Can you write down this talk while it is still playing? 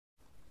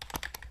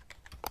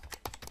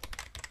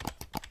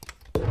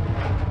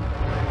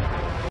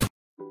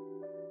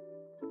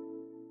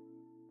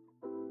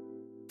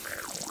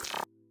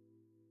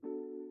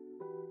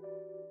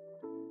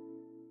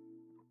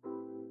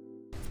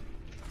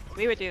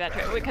We would do that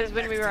too, because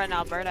when we were in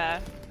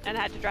Alberta and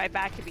had to drive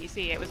back to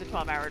BC, it was a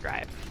 12-hour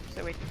drive.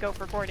 So we'd go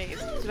for 4 days.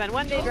 Spend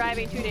 1 day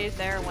driving, 2 days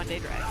there, 1 day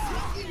drive.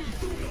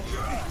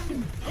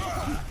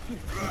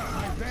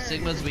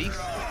 Sigma's weak.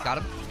 Got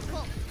him.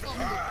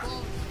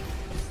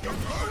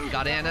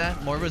 Got Anna.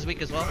 Morva's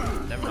weak as well.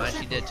 Never mind,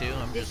 she did too.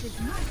 I'm just...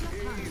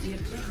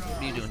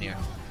 What are you doing here?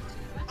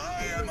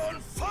 I am on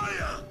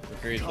fire!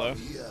 Agreed, low.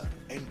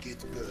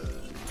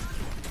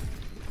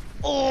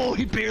 Oh,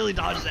 he barely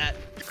dodged that.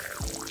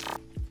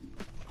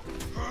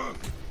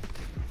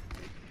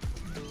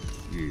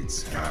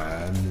 It's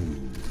time.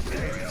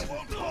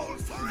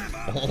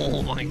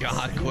 Oh my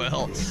god,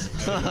 Quill.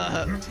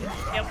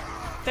 Yep.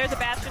 There's a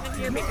Bastion in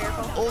here, be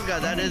careful. Oh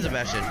god, that is a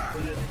Bastion.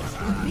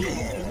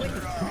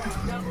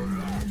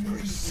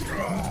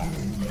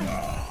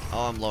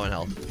 Oh, I'm low in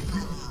health.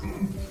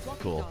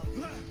 Cool.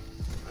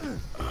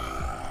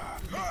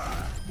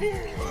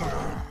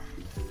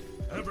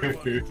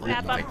 Tap Oh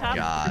up my top.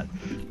 god.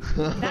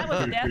 That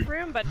was a death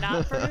room, but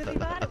not for who they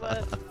thought it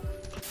was.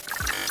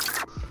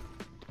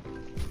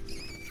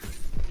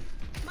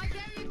 My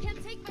barrier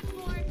can't take much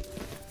more.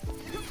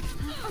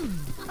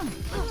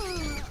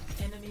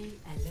 Enemy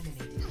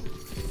eliminated.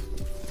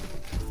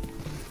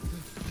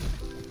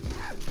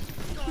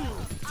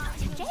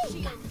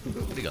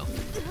 Where'd he go?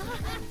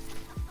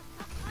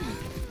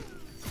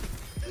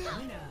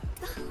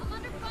 I'm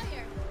under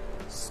fire.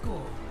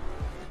 Score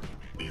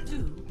 2 to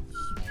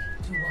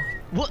 1.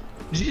 What?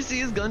 Did you see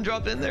his gun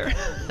drop in there?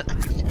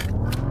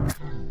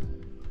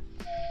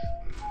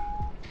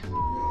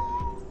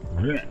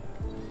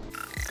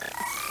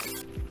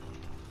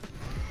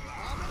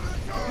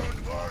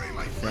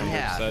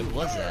 Yeah, who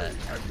was that?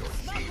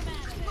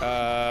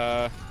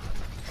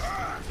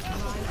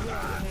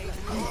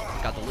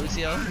 Got the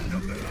Lucio.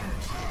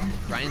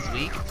 Brian's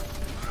weak.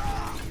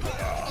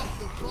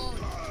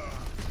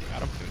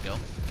 Got him. Here we go.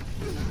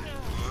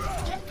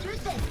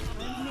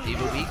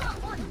 Diva weak.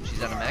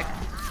 She's out of mech.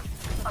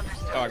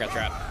 Oh, I got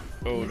trapped.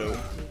 Oh no.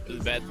 This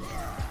is bad.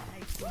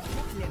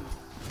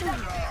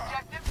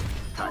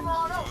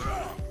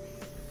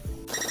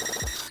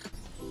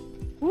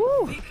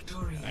 Woo!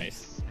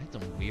 Nice. I had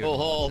some weird Oh,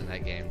 ones in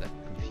that game that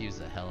confused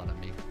the hell out of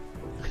me.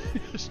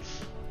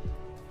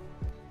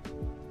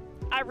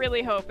 I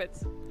really hope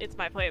it's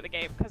my play of the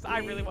game, because I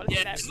really want to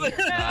see that.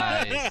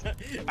 Nice.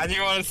 I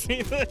didn't want to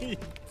see the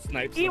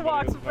snipes. He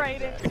walks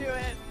right into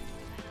it.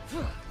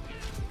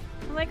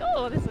 I'm like,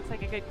 oh, this looks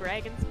like a good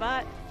dragon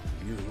spot.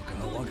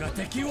 Oh my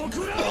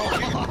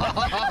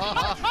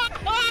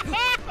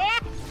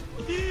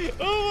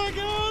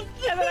god!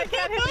 And then I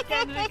can't hit the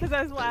candidate because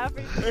I was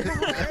laughing.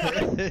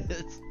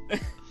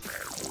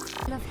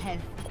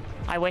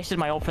 I wasted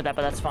my ult for that,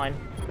 but that's fine.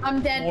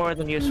 I'm dead. More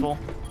than useful.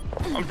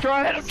 I'm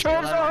trying so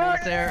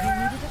hard! There.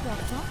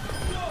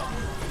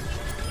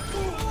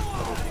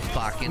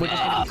 Fucking We're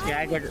just gonna be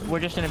staggered. We're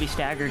just gonna be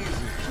staggered.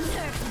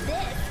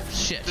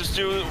 shit. Just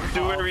do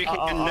whatever you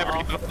can. Never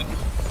give up.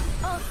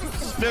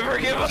 Never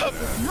give up.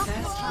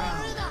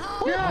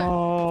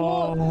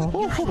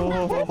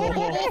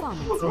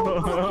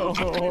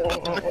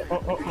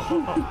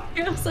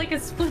 It was like a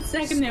split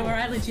second there where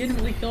I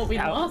legitimately thought we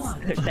lost.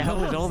 That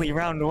was only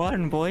round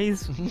 1,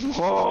 boys.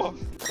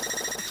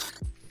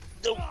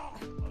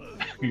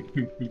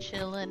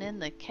 Chilling in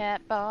the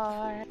cat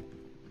bar.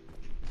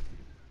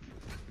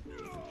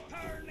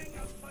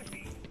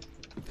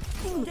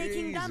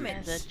 Taking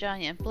damage. The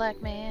giant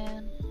black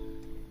man.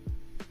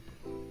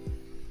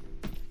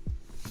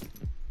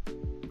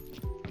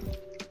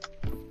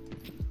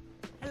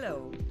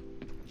 Hello.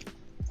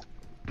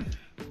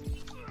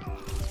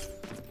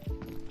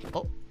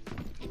 Oh.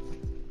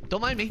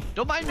 Don't mind me.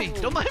 Don't mind me.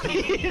 Don't mind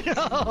me.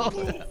 No.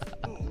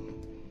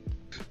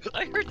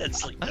 I heard that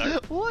sleep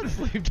dart. What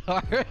sleep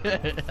dart?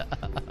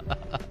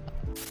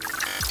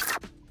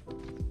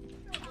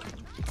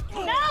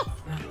 No!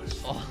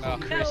 Oh,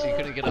 Chris, you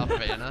couldn't get off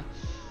of Anna.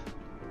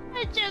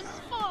 I just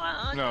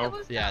spawned. No. That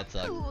was Yeah, not it's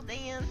a- cool,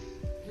 Dan.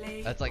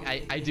 That's like,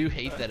 I do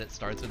hate that it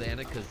starts with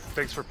Anna, because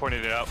Thanks for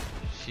pointing it out.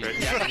 she... Right.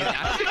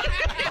 Yeah,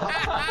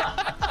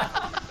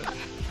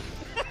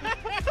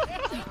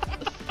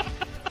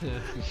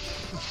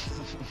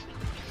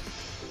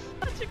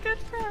 Such a good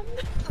friend.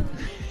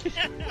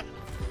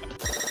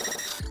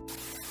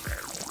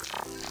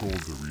 Told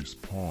to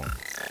respawn.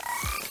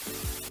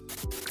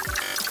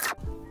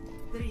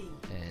 3,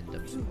 And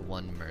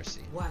 1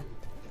 mercy. 1.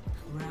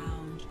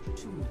 Round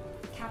 2.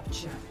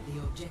 Capture the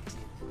objective.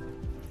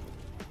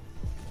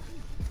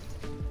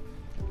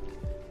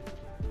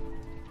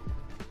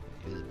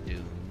 Is it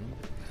Doom?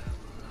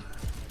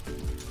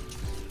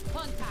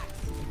 Contact.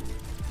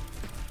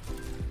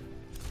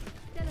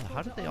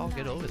 How did they all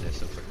get over there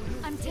so quickly?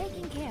 I'm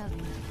taking care of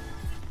you.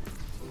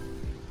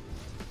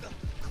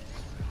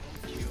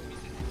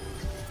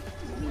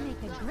 We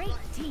make a great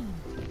team.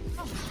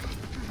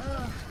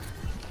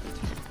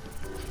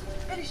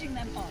 Finishing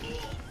them off.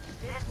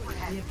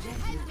 The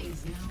objective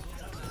is now.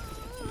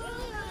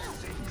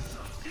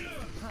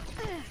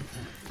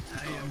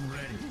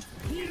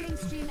 Healing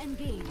stream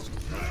engaged.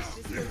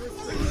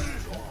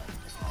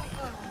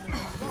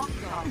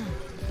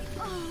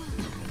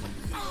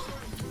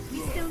 We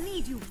still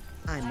need you.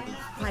 I'm on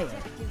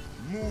fire.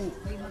 Move.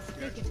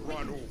 Get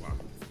run over.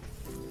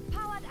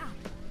 Powered up.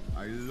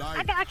 I like.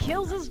 I got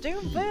kills as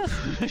Doomfist.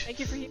 Thank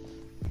you for you.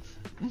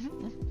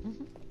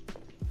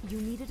 You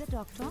needed a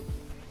doctor?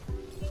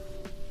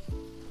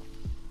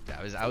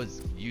 I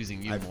was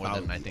using you more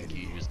than I think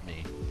you used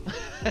me.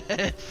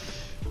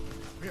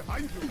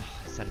 Behind you.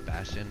 Is that a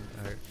Bastion?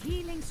 Or...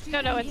 Healing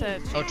stream. No, it's a.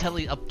 Oh,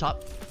 Telly up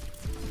top.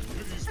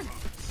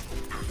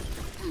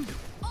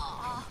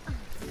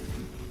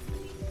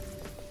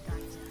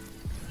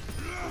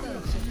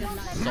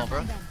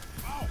 Sombra.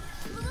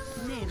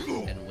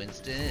 And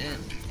Winston.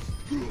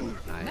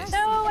 Nice.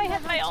 No, I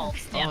had my ult.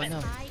 Damn Oh it.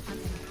 no.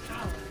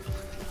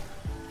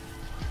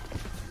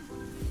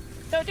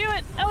 Don't do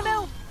it. Oh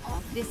no.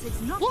 This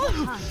is not the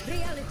time.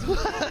 Reality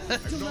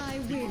to my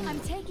will. I'm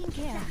taking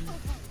care.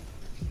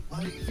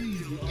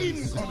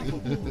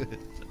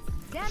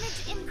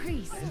 Damage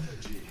increase.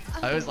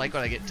 I always like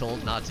when I get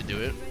told not to do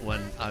it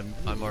when I'm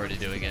already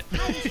doing it.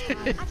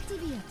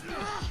 Activate.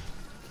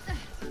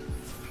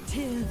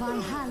 Till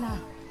Valhalla.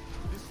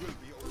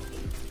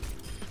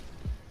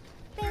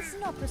 There's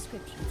no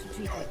prescription to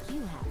treat what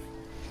you have.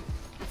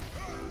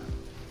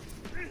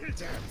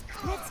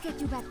 Let's get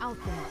you back out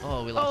there.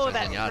 Oh, we lost Oh, our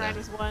that Zenyatta. shrine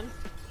was one.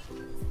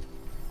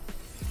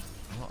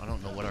 Oh, I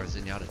don't know what our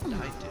Zenyatta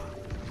died to.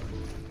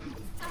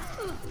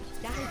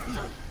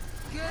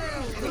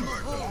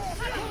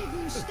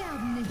 Helden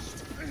sterben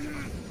nicht.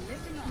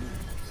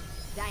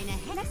 Deine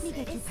Hexe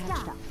ist da.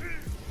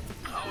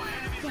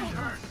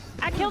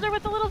 I killed her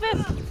with the little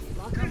fist.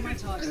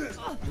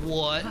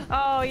 What?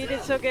 Oh, you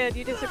did so good.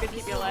 You did so good to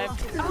keep you alive.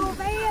 Oh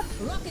man.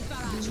 Rocket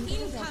barrage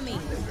incoming.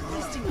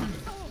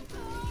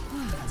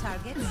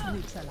 Targets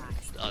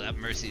neutralized. Oh, that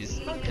Mercy's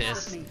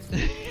pissed.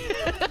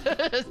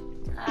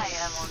 I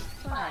am on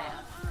fire.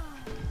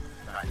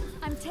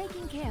 I'm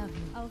taking care of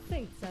you. Our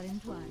fates are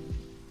entwined.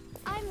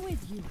 I'm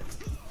with you.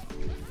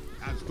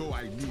 As though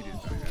I needed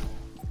the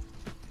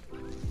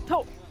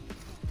help. Oh.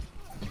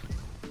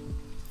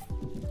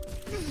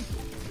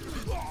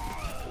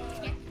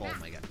 Oh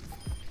my god.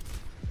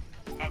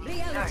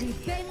 Reality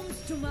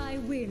bends to my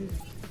will.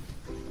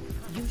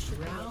 You should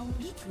round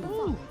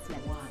two.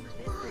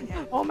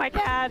 Oh my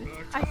god.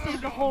 I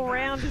saved the whole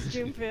round as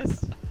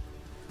Doomfist.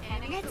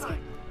 Let's get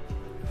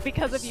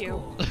Because of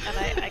you. And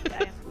I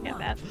get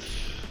that.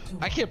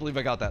 I can't believe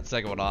I got that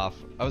second one off.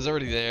 I was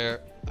already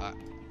there.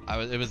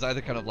 It was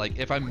either kind of like,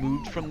 if I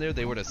moved from there,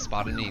 they would have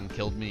spotted me and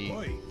killed me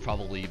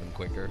probably even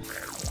quicker.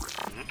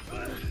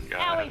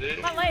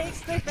 Owie, my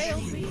legs, they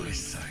failed me.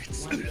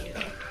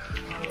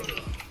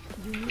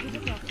 you needed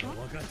a doctor.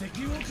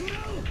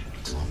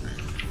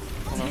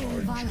 Till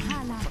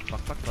Valhalla.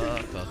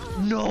 Fuck.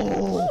 No!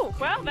 Ooh,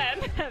 well then,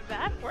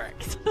 that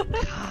worked.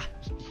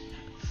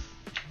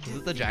 Was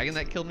it the dragon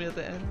that killed me at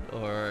the end,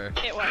 or?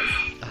 It was.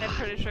 I'm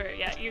pretty sure.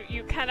 Yeah,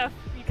 you kind of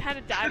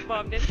dive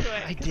bombed into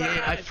it. I did.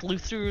 I flew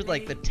through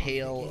like the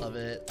tail of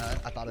it.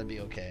 I thought it'd be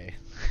okay.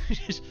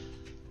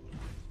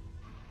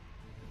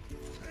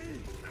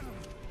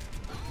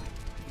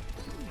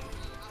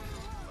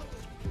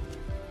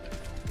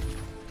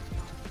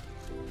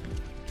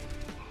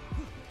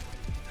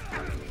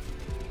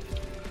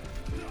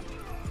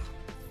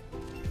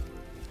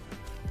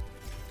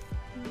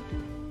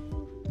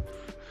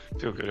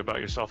 Feel good about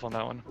yourself on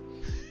that one.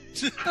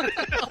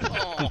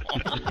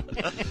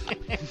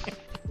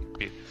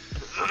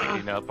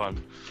 Beating up on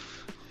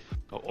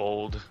an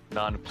old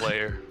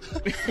non-player.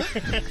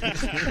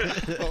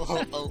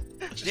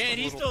 Dan,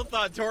 he still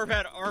thought Torb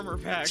had armor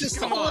packs. Just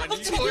Come on.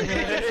 Torb.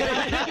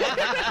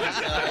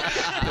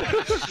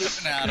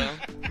 Listen at him.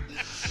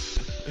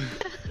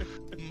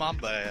 My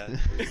bad.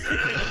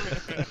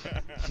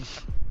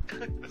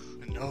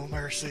 No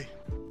mercy.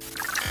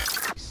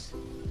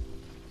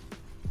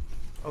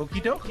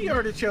 Okie dokie,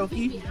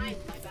 artichokey.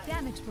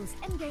 Damage boost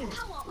engaged.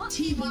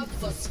 Team up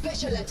for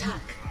special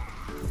attack.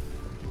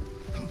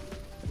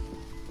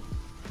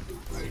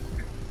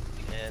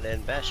 And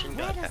then Bastion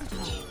got Where does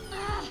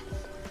half.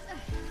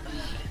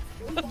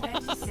 it go?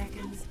 30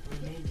 seconds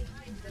remaining.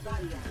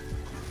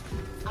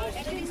 Our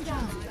enemies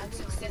down.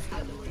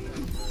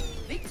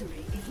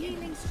 Victory.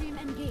 Healing stream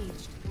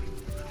engaged.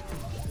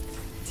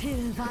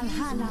 Till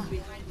Valhalla.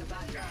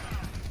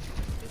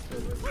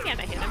 Why can't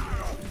I hit him?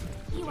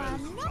 You are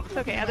not. It's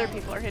okay, other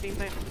people are hitting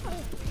me.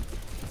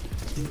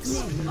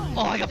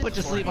 Oh, I got put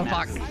to sleep. I'm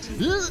fucked.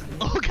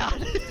 Oh god.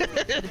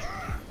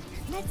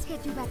 Let's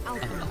get you back out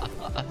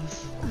there.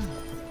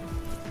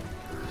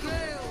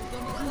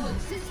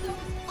 System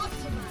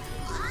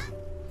optimized.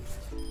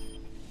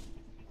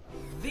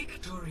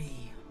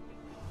 Victory.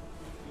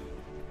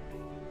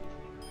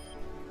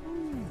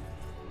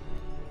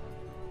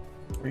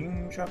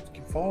 Raindrops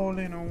keep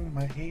falling on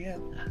my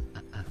head.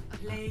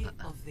 Play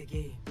of the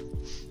game.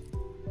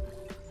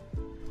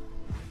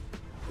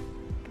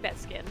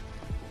 Best skin.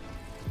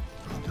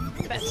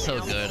 Best So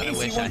nails. good. I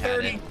wish I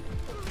had it.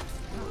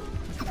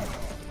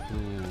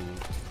 Ooh.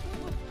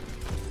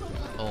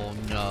 Oh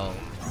no.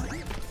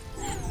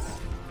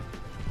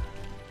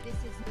 This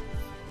is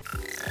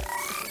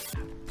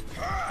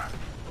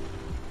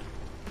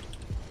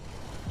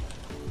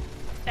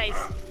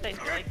Nice,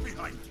 nice,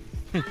 Billy.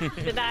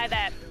 Deny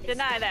that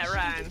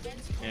run.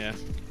 Yeah.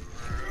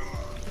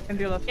 Can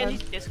do left And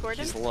side. he's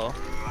Discording. He's low.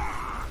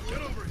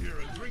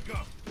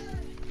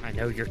 I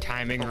know your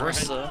timing,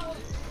 Marissa.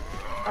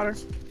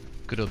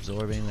 Good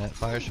absorbing that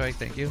fire strike,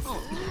 thank you.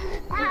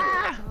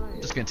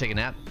 Just gonna take a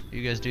nap.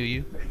 You guys do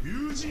you.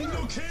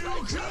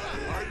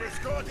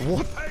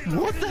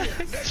 What the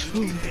heck?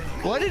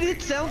 Why did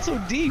it sound so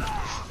deep?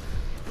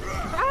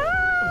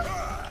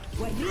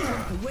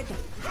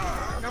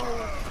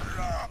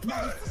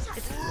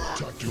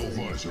 Tactile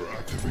visor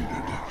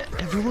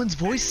activated. Everyone's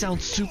voice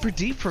sounds super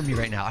deep for me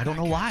right now. I don't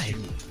know why.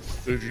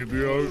 Yeah.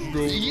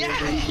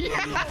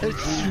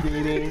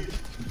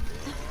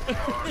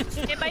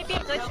 It might be a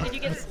glitch. Did you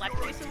get slept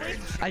recently?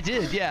 I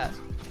did, yeah.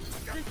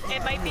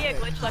 It might be a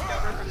glitch left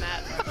over from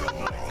that.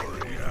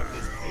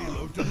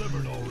 Payload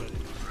delivered already.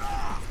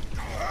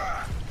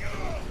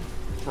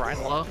 Right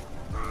low.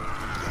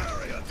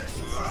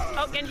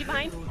 Oh, Genji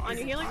behind on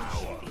your healer.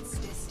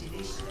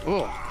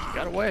 Oh, he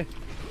got away.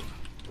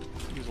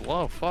 He's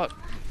low. Fuck.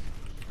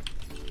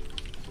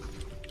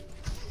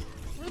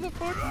 Where the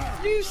fuck?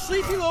 You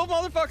sleepy little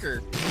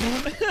motherfucker.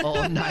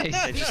 Oh, nice.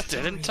 I just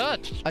didn't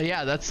touch.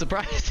 Yeah, that's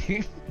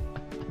surprising.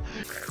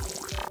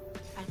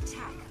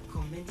 Attack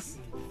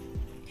commencing.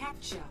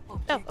 Capture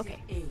Oh, okay.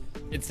 A.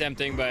 It's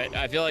tempting, but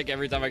I feel like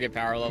every time I get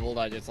power leveled,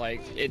 I just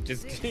like it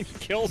just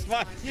kills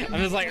my.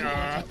 I'm just like.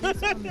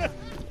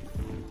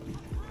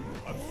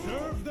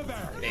 Observe the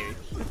barrier. Baby.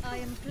 I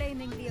am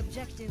claiming the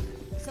objective.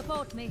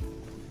 Support me.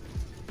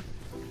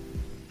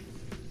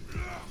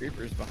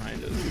 Creepers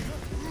behind us.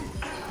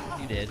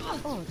 You did.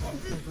 Oh,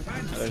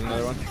 there's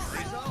another one.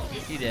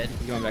 You did.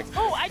 He's going back.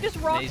 Oh, I just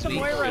rocked Maze the me.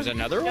 Moira. There's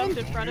another jumped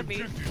one? in front of me.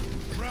 He's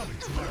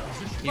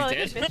Well, I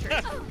dead. just missed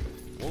her.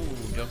 Oh,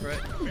 go for it.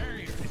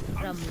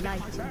 From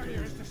light to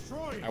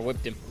I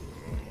whipped him.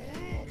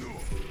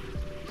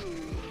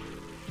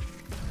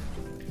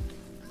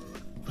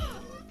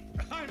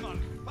 I'm on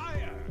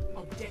fire.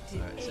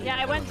 Objective A. Yeah,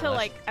 I went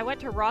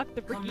to rock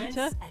the Brigitte.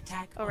 Commence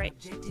attack Oh, right. on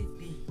objective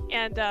B.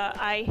 And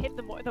I hit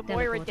the Moira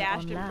Teleporter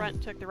dashed in online.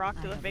 front, took the rock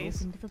to I the have face.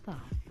 opened the path.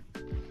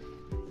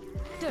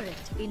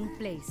 Turret in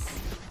place.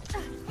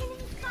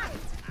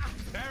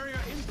 Barrier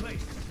in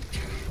place.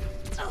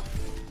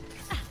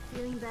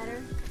 Feeling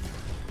better?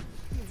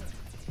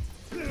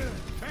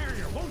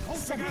 Barrier won't hold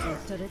Sentry together.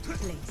 turret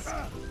placed.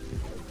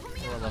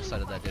 Or left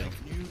side of that dude.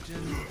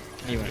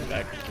 He went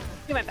back.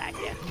 He went back,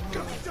 yeah.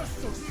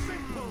 Just so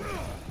simple.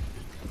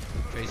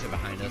 Tracer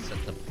behind us at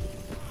the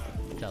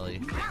telly.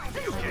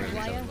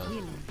 Wire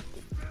healing.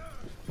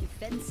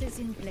 Defenses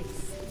in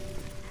place.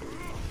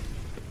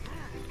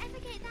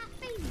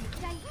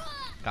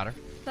 Got her.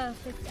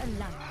 Perfect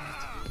alignment.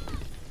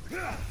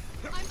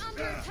 I'm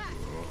under attack.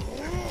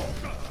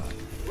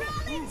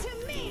 Rally to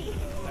me.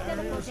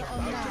 Teleporter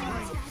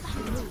online.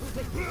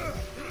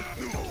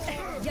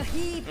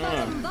 Yahi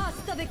param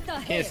vasta victa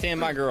hai. Can't stand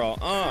my girl.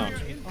 Online.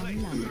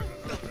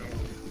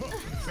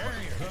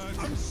 Barrier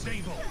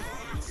unstable.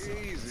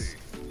 Easy.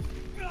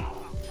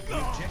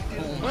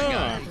 Oh my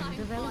god.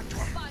 Developed.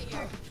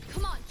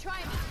 Come on,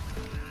 try me.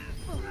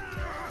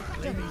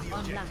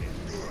 Online.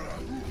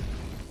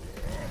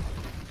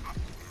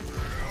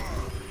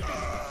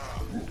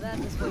 That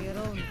is for your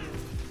own good.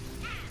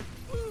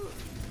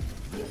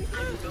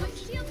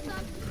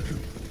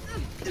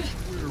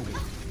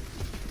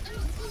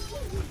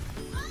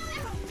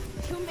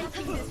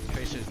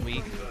 Tracer's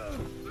weak.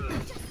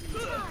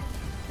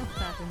 The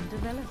pattern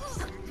develops.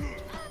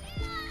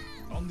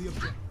 On the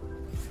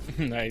objective.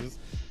 Nice.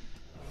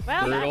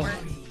 Well, that Brutal.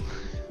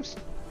 worked.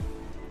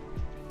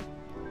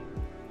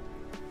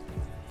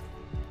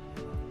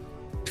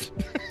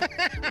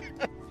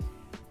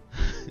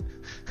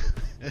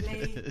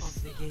 Play of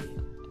the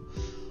game.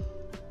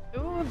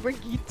 Ooh,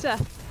 Brigitte. I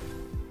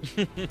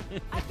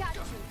got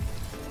you.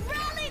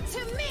 Rally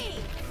to me.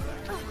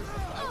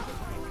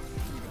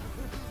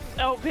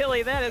 Oh,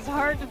 Billy, that is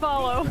hard to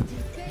follow.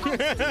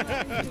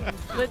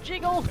 The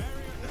jiggle.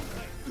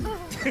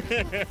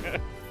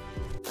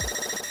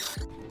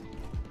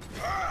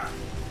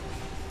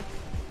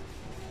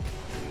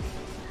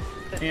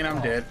 And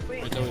I'm dead.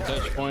 Until we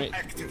touch point,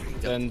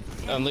 then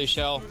unleash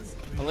hell.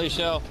 Unleash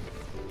hell.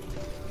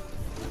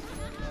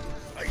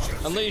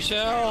 Unleash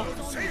hell.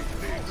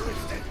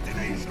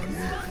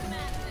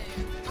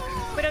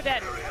 Widow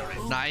dead.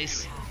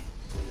 Nice.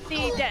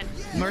 C dead.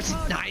 Mercy,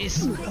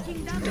 nice. Anna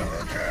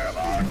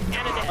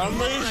dead.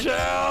 Unleash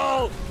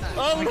hell.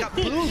 Oh, we got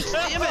boost.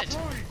 Damn it.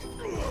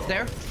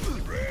 There.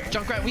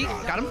 Junkrat weak.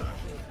 Got him.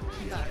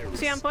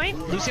 Lucy on point.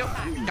 Lucio.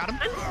 Got him.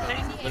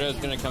 Nice. Widow's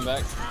gonna come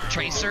back.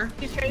 Tracer.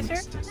 He's Tracer.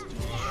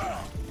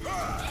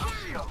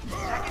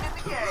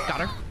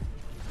 Got her.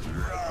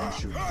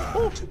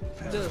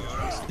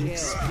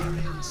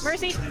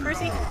 Mercy.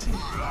 Mercy.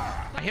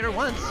 I hit her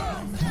once.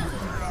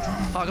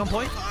 Hog on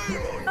point.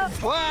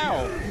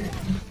 Wow.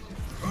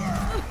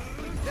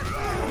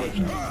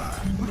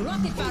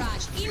 Rocket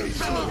barrage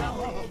incoming.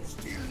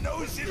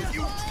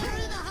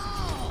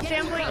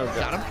 Damn point.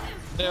 Got him.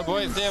 Damn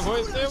boys, damn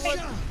boys, damn boys.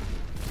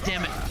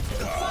 Damn it.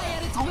 Fire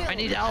its will. I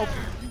need help.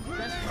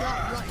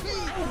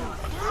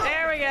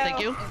 There we go. Thank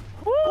you.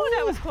 Woo,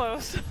 that was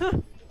close.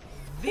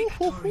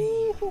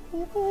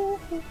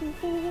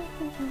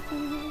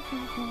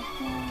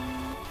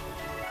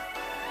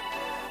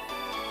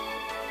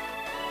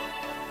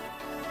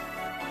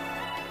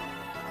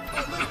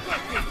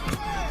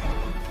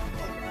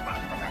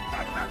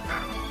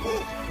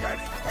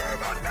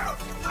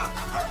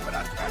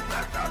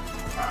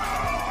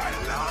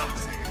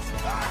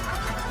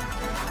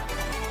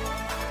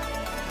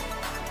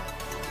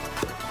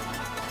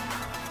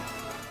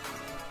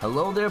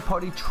 Hello there,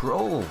 party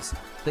trolls!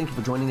 Thank you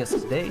for joining us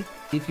today.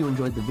 If you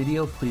enjoyed the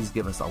video, please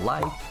give us a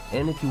like,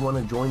 and if you want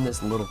to join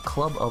this little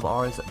club of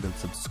ours, then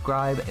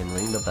subscribe and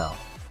ring the bell.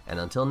 And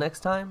until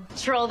next time...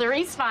 Troll the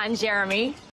respawn, Jeremy.